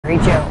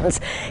Jones.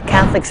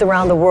 Catholics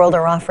around the world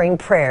are offering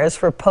prayers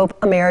for Pope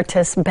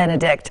Emeritus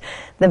Benedict.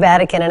 The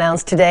Vatican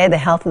announced today the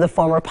health of the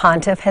former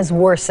pontiff has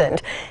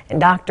worsened, and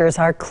doctors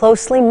are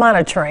closely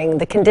monitoring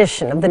the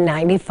condition of the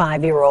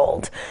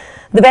 95-year-old.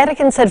 The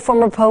Vatican said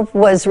former Pope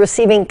was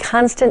receiving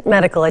constant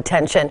medical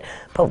attention.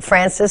 Pope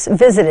Francis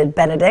visited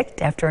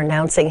Benedict after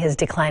announcing his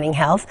declining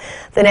health,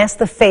 then asked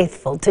the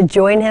faithful to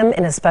join him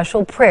in a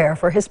special prayer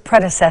for his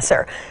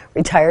predecessor,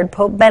 retired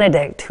Pope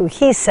Benedict, who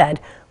he said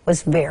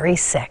was very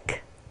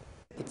sick.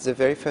 It's the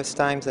very first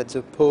time that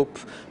the Pope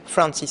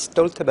Francis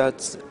talked about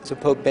the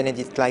Pope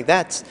Benedict like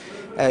that,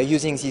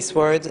 using this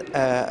word,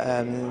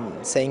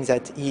 saying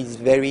that he is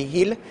very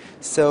ill,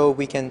 so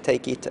we can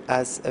take it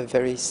as a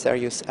very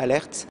serious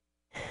alert.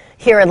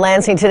 Here in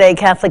Lansing today,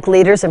 Catholic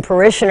leaders and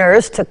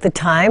parishioners took the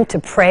time to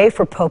pray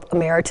for Pope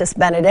Emeritus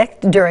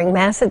Benedict during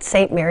Mass at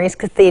St. Mary's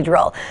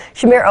Cathedral.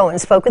 Shamir Owen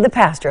spoke with the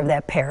pastor of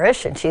that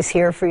parish, and she's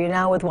here for you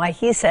now with why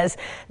he says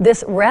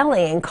this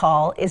rallying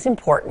call is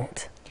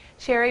important.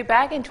 Sherry,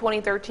 back in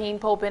 2013,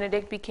 Pope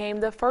Benedict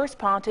became the first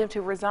pontiff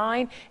to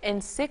resign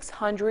in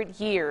 600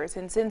 years,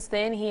 and since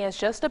then he has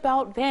just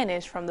about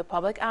vanished from the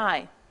public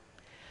eye.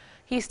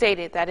 He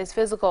stated that his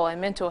physical and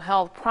mental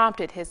health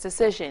prompted his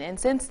decision, and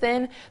since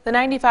then, the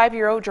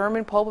 95-year-old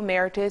German Pope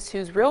Emeritus,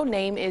 whose real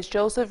name is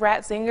Joseph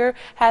Ratzinger,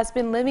 has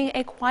been living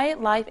a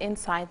quiet life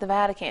inside the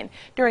Vatican.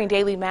 During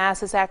daily Mass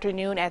this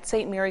afternoon at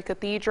St. Mary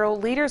Cathedral,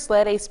 leaders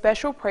led a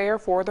special prayer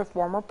for the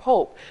former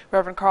Pope.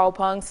 Reverend Carl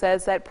Pung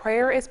says that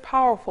prayer is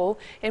powerful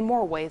in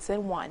more ways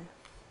than one.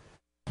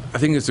 I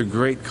think it's a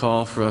great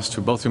call for us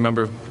to both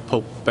remember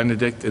Pope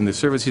Benedict and the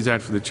service he's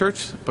had for the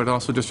Church, but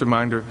also just a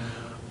reminder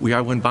we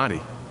are one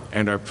body.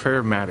 And our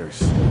prayer matters,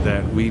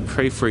 that we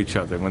pray for each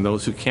other. When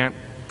those who can't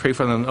pray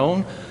for their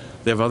own,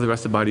 they have other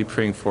rest of the body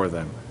praying for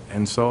them.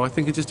 And so I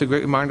think it's just a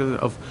great reminder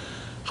of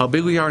how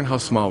big we are and how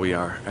small we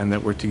are, and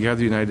that we're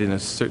together united in a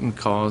certain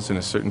cause and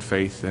a certain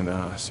faith and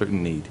a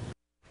certain need.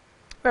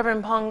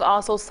 Reverend Pung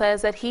also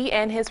says that he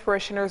and his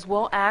parishioners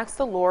will ask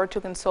the Lord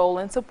to console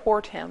and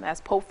support him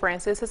as Pope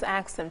Francis has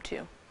asked them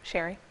to.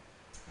 Sherry?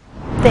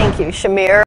 Thank you, Shamir.